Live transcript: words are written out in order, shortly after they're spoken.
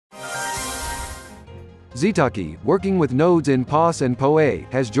Ztake, working with nodes in PoS and PoA,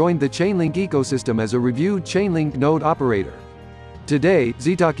 has joined the Chainlink ecosystem as a reviewed Chainlink Node Operator. Today,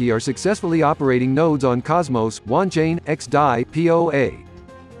 Ztake are successfully operating nodes on Cosmos, Wanchain, xDai, PoA.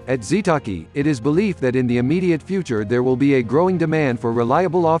 At Ztake, it is believed that in the immediate future there will be a growing demand for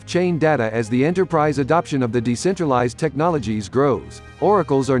reliable off-chain data as the enterprise adoption of the decentralized technologies grows.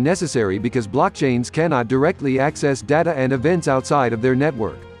 Oracles are necessary because blockchains cannot directly access data and events outside of their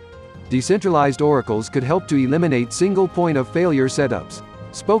network. Decentralized oracles could help to eliminate single point of failure setups.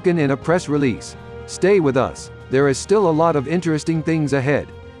 Spoken in a press release. Stay with us. There is still a lot of interesting things ahead.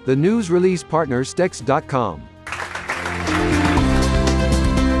 The news release partner stex.com.